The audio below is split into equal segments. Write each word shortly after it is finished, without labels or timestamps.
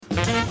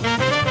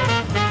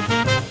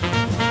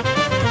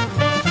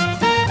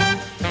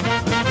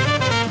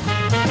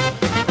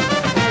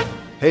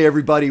Hey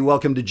everybody,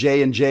 welcome to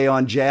J&J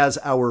on Jazz,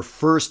 our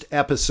first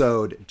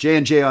episode.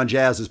 J&J on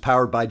Jazz is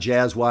powered by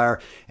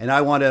Jazzwire, and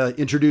I want to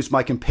introduce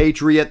my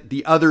compatriot,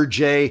 the other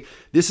Jay.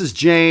 This is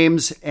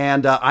James,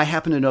 and I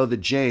happen to know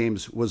that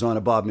James was on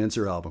a Bob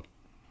Mintzer album.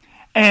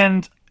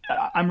 And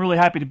I'm really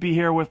happy to be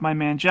here with my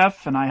man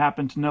Jeff, and I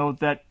happen to know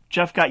that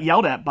Jeff got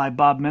yelled at by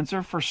Bob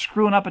Mintzer for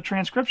screwing up a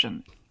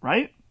transcription,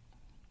 right?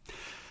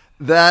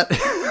 That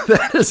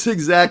is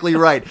exactly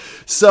right.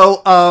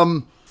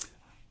 So,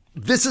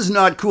 this is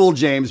not cool,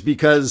 James,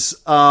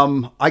 because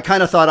I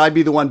kind of thought I'd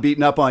be the one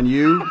beating up on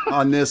you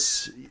on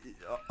this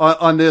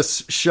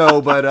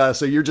show, but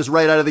so you're just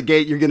right out of the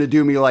gate. You're going to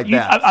do me like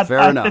that.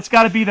 Fair enough. It's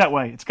got to be that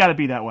way. It's got to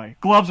be that way.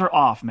 Gloves are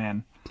off,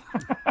 man.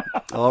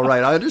 All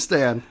right, I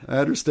understand.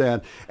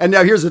 And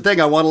now here's the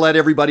thing: I want to let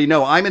everybody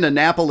know I'm in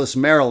Annapolis,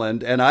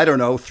 Maryland, and I don't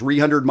know,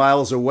 300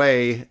 miles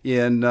away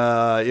in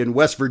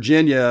West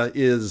Virginia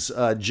is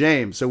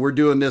James. So we're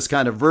doing this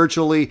kind of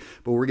virtually,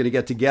 but we're going to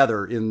get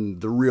together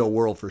in the real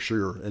world for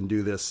sure and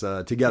do this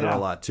together a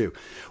lot too.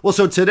 Well,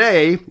 so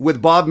today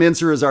with Bob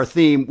Mintzer as our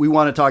theme, we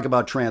want to talk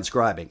about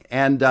transcribing,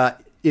 and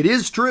it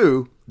is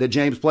true that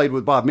James played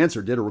with Bob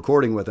Mintzer, did a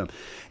recording with him.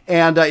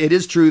 And it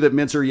is true that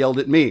Mintzer yelled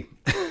at me.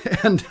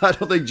 And I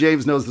don't think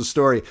James knows the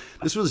story.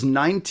 This was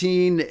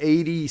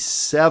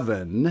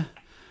 1987.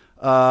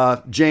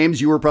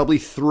 James, you were probably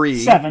 3.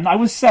 7. I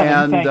was 7,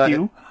 and, thank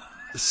you.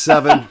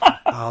 7.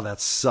 Oh,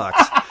 that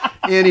sucks.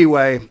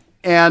 Anyway,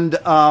 and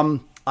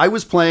I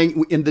was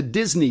playing in the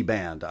Disney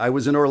band. I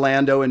was in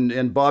Orlando,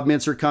 and Bob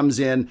Mintzer comes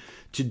in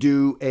to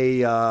do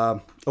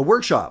a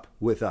workshop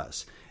with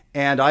us.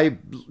 And I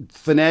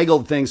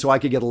finagled things so I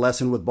could get a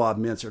lesson with Bob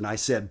Mintzer. And I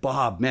said,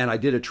 Bob, man, I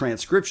did a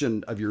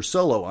transcription of your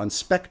solo on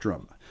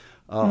Spectrum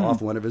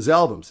off one of his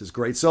albums, his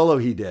great solo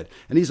he did.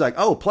 And he's like,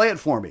 oh, play it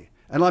for me.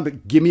 And I'm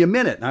like, give me a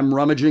minute. And I'm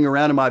rummaging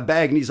around in my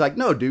bag. And he's like,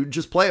 no, dude,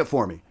 just play it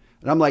for me.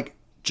 And I'm like,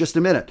 just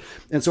a minute.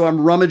 And so I'm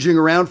rummaging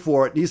around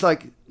for it. And he's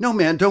like, no,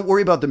 man, don't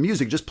worry about the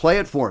music. Just play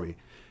it for me.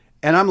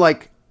 And I'm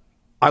like,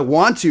 I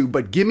want to,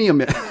 but give me a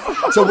minute.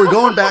 So we're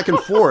going back and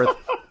forth.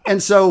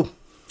 And so...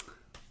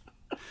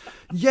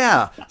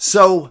 yeah.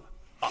 So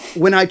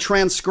when I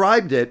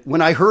transcribed it, when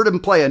I heard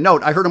him play a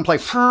note, I heard him play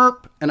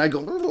FERP, and I'd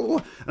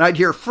go, and I'd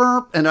hear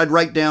FERP, and I'd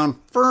write down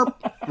FERP,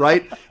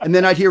 right? And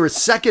then I'd hear a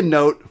second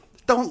note,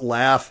 don't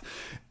laugh,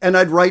 and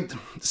I'd write.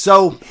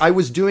 So I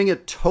was doing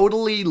it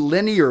totally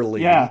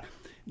linearly,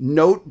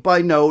 note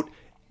by note,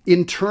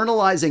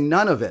 internalizing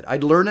none of it.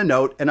 I'd learn a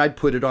note, and I'd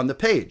put it on the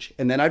page,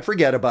 and then I'd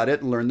forget about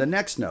it and learn the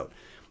next note.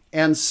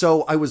 And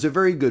so I was a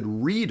very good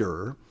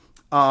reader.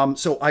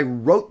 So I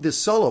wrote this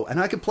solo, and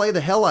I could play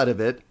the hell out of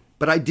it,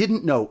 but I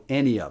didn't know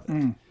any of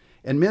it.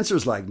 And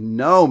Mintzer's like,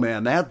 no,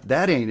 man,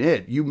 that ain't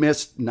it. You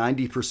missed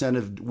 90%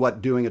 of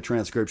what doing a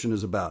transcription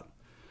is about.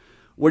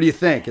 What do you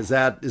think? Is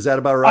that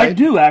about right? I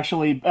do,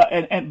 actually.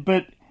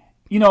 But,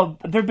 you know,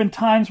 there have been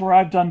times where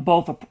I've done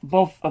both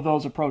of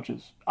those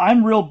approaches.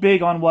 I'm real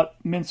big on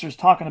what Mintzer's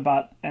talking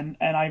about, and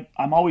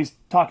I'm always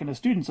talking to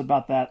students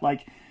about that.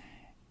 Like,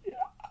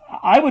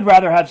 I would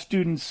rather have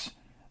students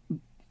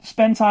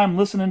spend time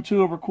listening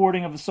to a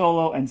recording of a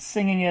solo and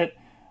singing it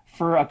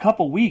for a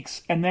couple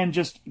weeks, and then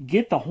just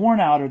get the horn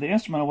out or the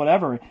instrument or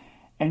whatever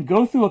and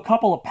go through a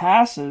couple of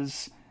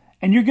passes,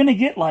 and you're going to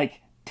get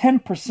like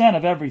 10%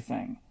 of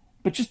everything.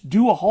 But just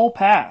do a whole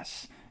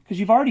pass because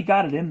you've already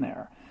got it in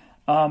there.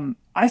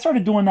 I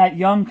started doing that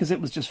young because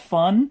it was just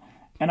fun,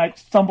 and I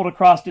stumbled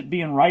across it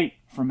being right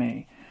for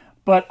me.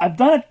 But I've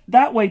done it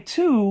that way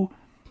too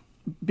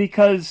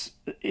because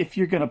if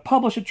you're going to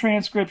publish a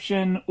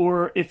transcription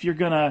or if you're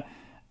going to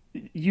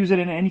use it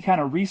in any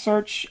kind of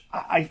research,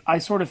 I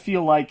sort of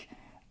feel like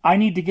I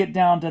need to get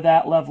down to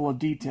that level of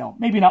detail.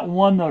 Maybe not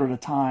one note at a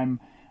time,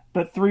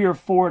 but 3 or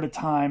 4 at a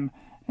time.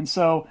 And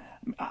so,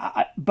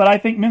 but I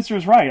think Mintzer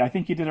is right. I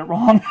think you did it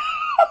wrong.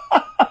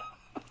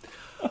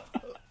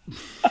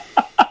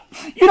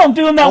 You don't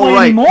do them that way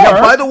anymore. Now,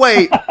 by the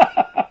way,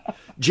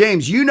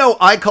 James, you know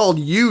I called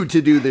you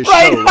to do this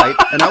show, right?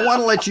 And I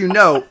want to let you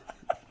know,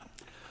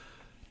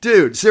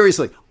 dude,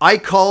 seriously, I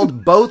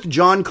called both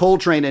John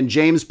Coltrane and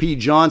James P.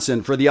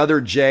 Johnson for the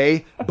other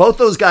J. Both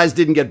those guys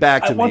didn't get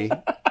back to me.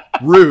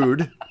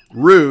 Rude.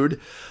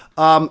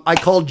 I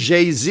called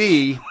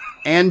Jay-Z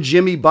and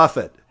Jimmy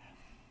Buffett.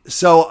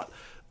 So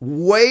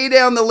way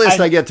down the list,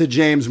 I get to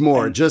James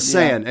Moore, just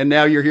saying. And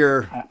now you're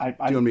here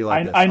doing me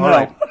like this. I know. All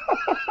right.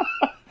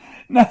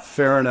 No,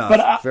 fair enough.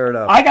 But fair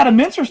enough. I got a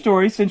Mintzer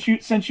story since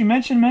you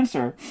mentioned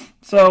Mintzer.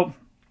 So,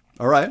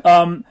 all right.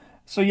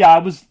 So yeah, I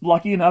was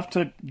lucky enough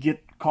to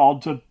get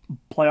called to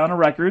play on a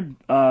record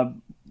for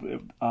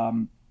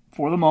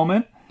the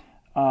moment.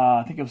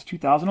 I think it was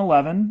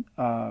 2011.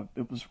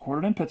 It was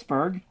recorded in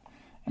Pittsburgh,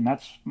 and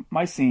that's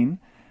my scene.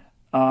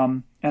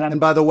 And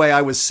by the way,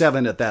 I was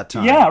 7 at that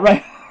time. Yeah,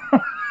 right.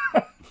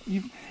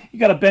 you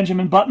got a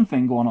Benjamin Button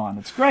thing going on.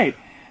 It's great.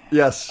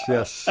 Yes.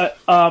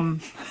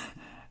 I'm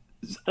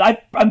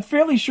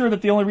fairly sure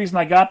that the only reason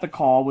I got the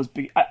call was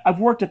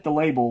I've worked at the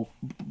label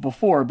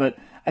before, but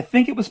I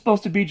think it was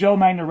supposed to be Joe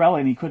Magnarelli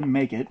and he couldn't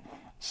make it.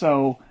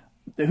 So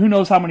who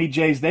knows how many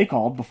J's they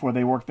called before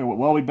they worked there.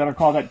 Well, we better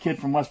call that kid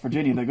from West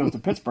Virginia that goes to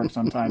Pittsburgh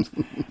sometimes.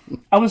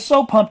 I was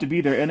so pumped to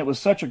be there, and it was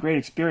such a great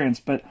experience.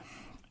 But,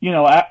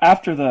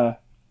 after the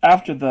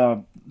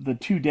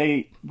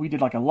 2-day, we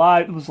did like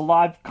it was a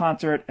live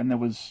concert, and it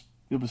was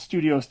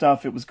studio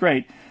stuff. It was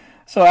great.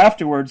 So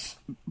afterwards,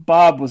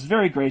 Bob was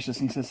very gracious,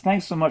 and he says,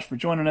 "Thanks so much for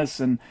joining us."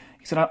 And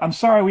he said, "I'm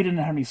sorry we didn't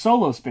have any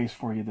solo space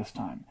for you this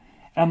time."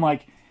 And I'm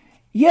like,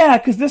 yeah,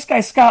 because this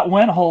guy Scott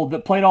Wenthold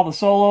that played all the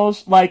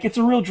solos, like, it's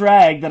a real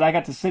drag that I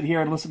got to sit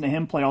here and listen to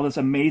him play all this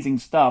amazing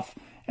stuff,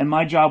 and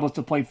my job was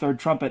to play third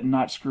trumpet and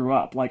not screw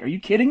up. Like, are you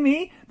kidding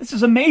me? This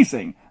is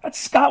amazing. That's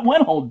Scott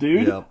Wenthold,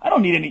 dude. Yep. I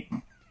don't need any...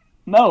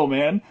 No,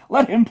 man.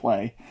 Let him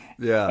play.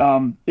 Yeah.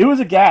 It was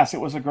a gas.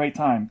 It was a great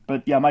time.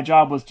 But, yeah, my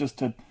job was just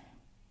to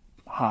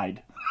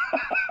hide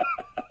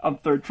on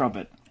third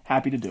trumpet.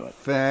 Happy to do it.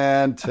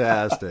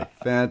 Fantastic.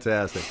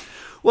 Fantastic.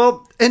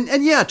 Well, and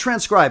yeah,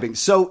 transcribing.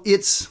 So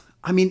it's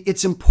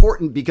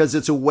important because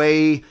it's a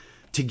way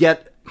to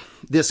get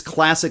this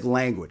classic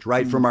language,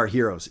 right, from our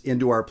heroes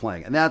into our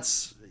playing. And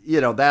that's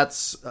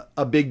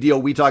a big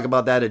deal. We talk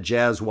about that at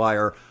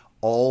Jazzwire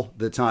all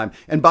the time.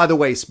 And by the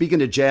way,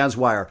 speaking of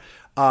Jazzwire,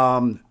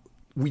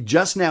 we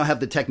just now have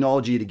the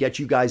technology to get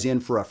you guys in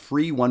for a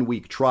free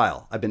 1-week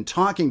trial. I've been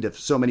talking to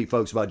so many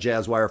folks about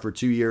Jazzwire for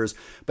 2 years,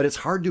 but it's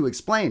hard to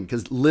explain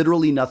because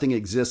literally nothing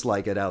exists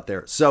like it out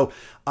there. So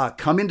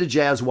come into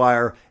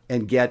Jazzwire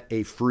and get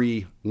a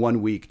free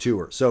 1-week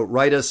tour. So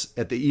write us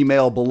at the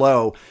email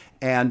below,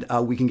 and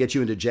we can get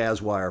you into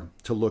Jazzwire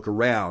to look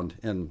around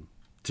and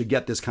to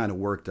get this kind of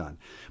work done.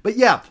 But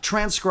yeah,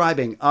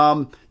 transcribing.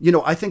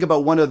 I think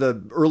about one of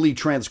the early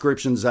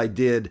transcriptions I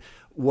did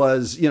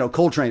was,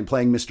 Coltrane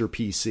playing Mr.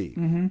 PC.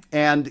 Mm-hmm.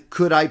 And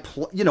could I,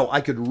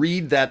 I could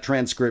read that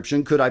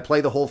transcription. Could I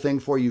play the whole thing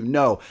for you?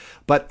 No.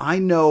 But I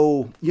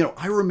know,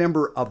 I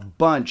remember a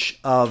bunch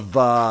of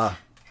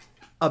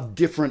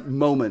different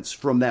moments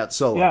from that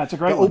solo. Yeah, it's a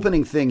great one. The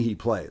opening thing he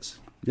plays.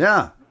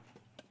 Yeah.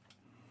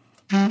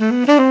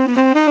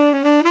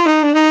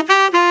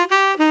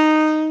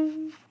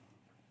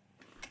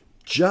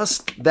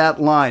 Just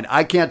that line.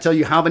 I can't tell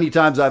you how many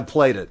times I've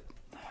played it.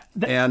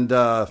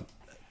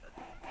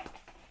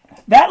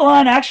 That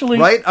line actually,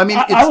 right? I mean,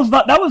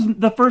 that was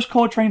the first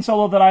Coltrane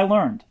solo that I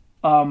learned.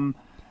 That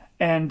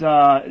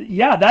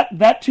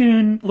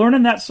tune,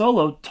 learning that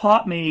solo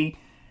taught me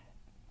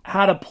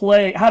how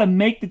to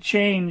make the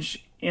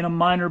change in a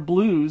minor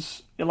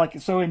blues,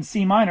 in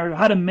C minor,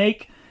 how to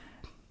make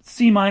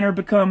C minor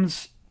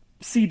becomes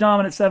C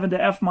dominant 7 to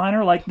F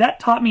minor. Like, that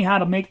taught me how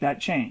to make that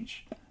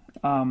change.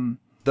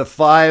 The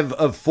 5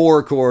 of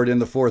 4 chord in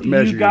the fourth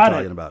measure you're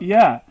talking about.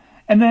 Yeah.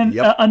 And then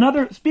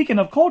another, speaking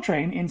of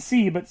Coltrane in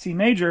C, but C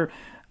major,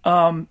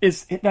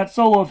 is that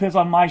solo of his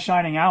on My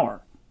Shining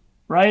Hour,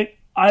 right?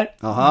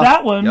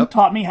 That one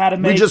taught me how to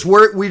make. We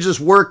just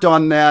worked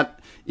on that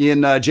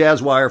in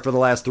Jazzwire for the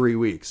last 3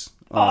 weeks.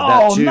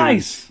 That tune,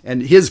 nice!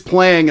 And his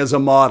playing as a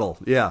model,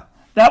 yeah.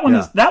 That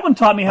one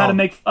taught me how to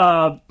make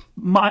 5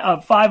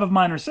 of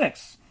minor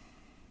 6,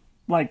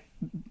 like.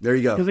 There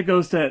you go. Because it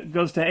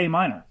goes to A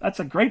minor. That's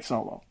a great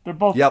solo. They're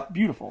both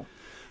beautiful.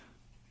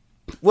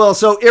 Well,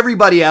 so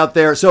everybody out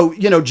there,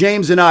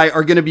 James and I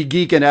are going to be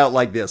geeking out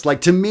like this.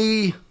 Like, to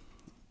me,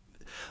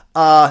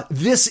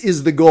 this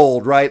is the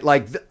gold, right?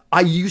 Like, I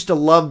used to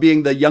love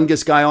being the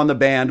youngest guy on the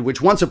band, which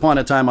once upon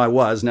a time I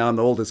was. Now I'm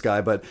the oldest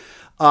guy, but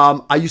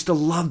I used to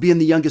love being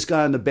the youngest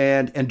guy on the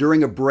band, and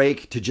during a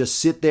break to just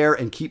sit there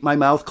and keep my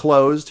mouth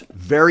closed.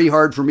 Very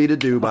hard for me to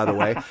do, by the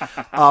way,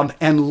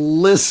 and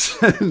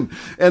listen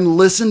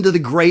to the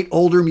great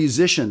older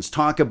musicians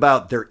talk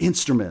about their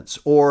instruments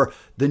or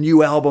the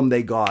new album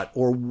they got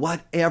or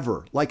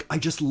whatever. Like, I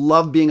just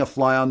love being a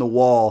fly on the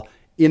wall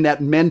in that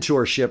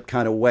mentorship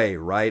kind of way,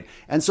 right?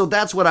 And so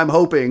that's what I'm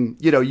hoping,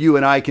 you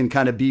and I can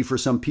kind of be for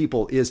some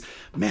people is,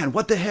 man,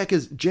 what the heck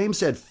is, James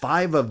said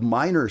 5 of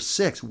minor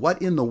 6. What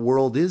in the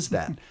world is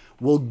that?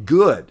 Well,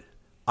 good.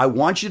 I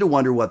want you to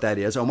wonder what that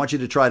is. I want you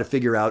to try to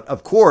figure out,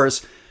 of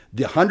course,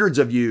 the hundreds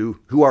of you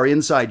who are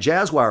inside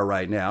Jazzwire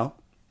right now,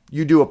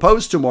 you do a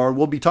post tomorrow and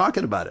we'll be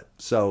talking about it.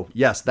 So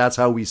yes, that's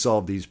how we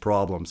solve these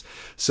problems.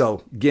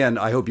 So again,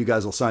 I hope you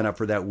guys will sign up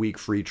for that week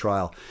free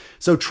trial.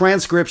 So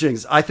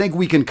transcriptions, I think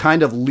we can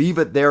kind of leave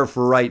it there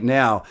for right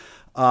now.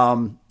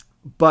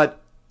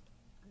 But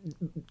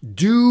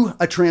do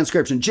a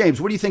transcription. James,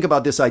 what do you think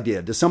about this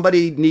idea? Does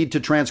somebody need to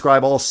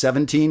transcribe all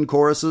 17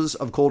 choruses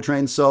of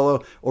Coltrane's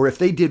solo? Or if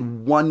they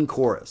did one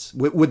chorus,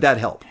 would that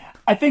help?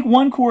 I think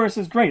one chorus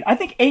is great. I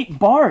think 8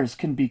 bars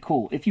can be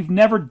cool. If you've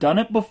never done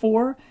it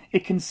before,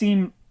 it can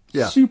seem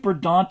super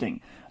daunting.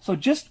 So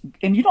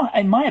and you don't,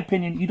 in my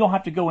opinion, you don't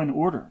have to go in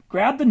order.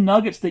 Grab the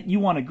nuggets that you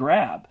want to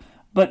grab,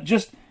 but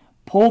just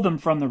pull them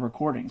from the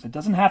recordings. It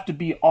doesn't have to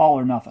be all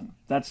or nothing.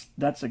 That's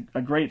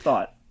a great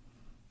thought.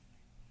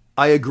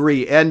 I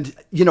agree. And,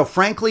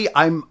 frankly,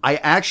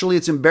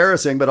 it's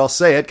embarrassing, but I'll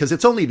say it because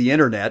it's only the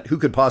internet. Who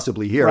could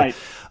possibly hear? Right.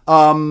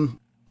 I'm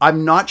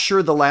not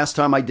sure the last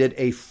time I did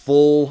a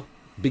full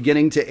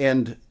beginning to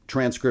end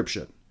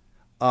transcription.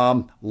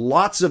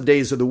 Lots of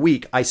days of the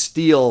week, I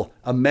steal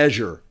a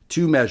measure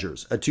 2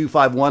 measures, a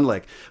 2-5-1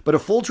 lick. But a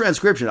full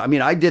transcription, I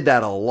mean, I did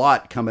that a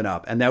lot coming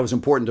up, and that was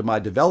important to my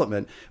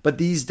development. But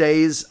these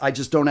days, I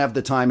just don't have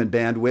the time and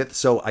bandwidth,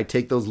 so I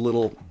take those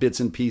little bits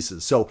and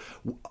pieces. So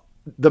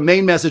the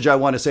main message I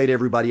want to say to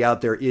everybody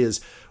out there is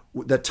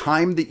the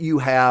time that you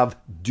have,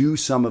 do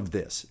some of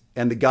this.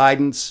 And the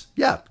guidance,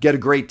 get a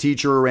great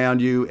teacher around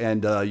you,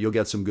 and you'll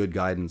get some good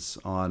guidance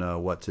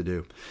on what to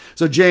do.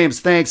 So, James,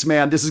 thanks,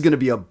 man. This is going to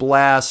be a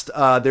blast.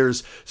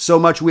 There's so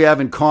much we have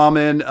in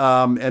common,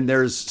 and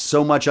there's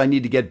so much I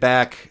need to get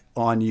back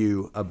on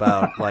you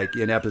about, like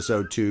in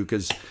episode 2,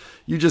 because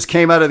you just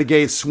came out of the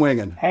gate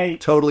swinging. Hey,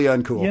 totally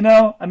uncool. You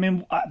know, I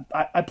mean,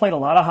 I played a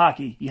lot of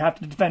hockey. You have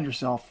to defend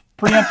yourself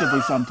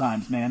preemptively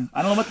sometimes, man.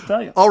 I don't know what to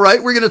tell you. All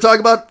right, we're going to talk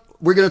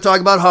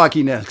about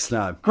hockey next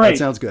time. Great. That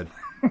sounds good.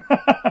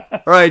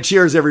 All right,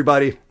 cheers,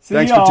 everybody. See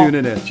Thanks y'all. for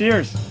tuning in.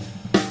 Cheers.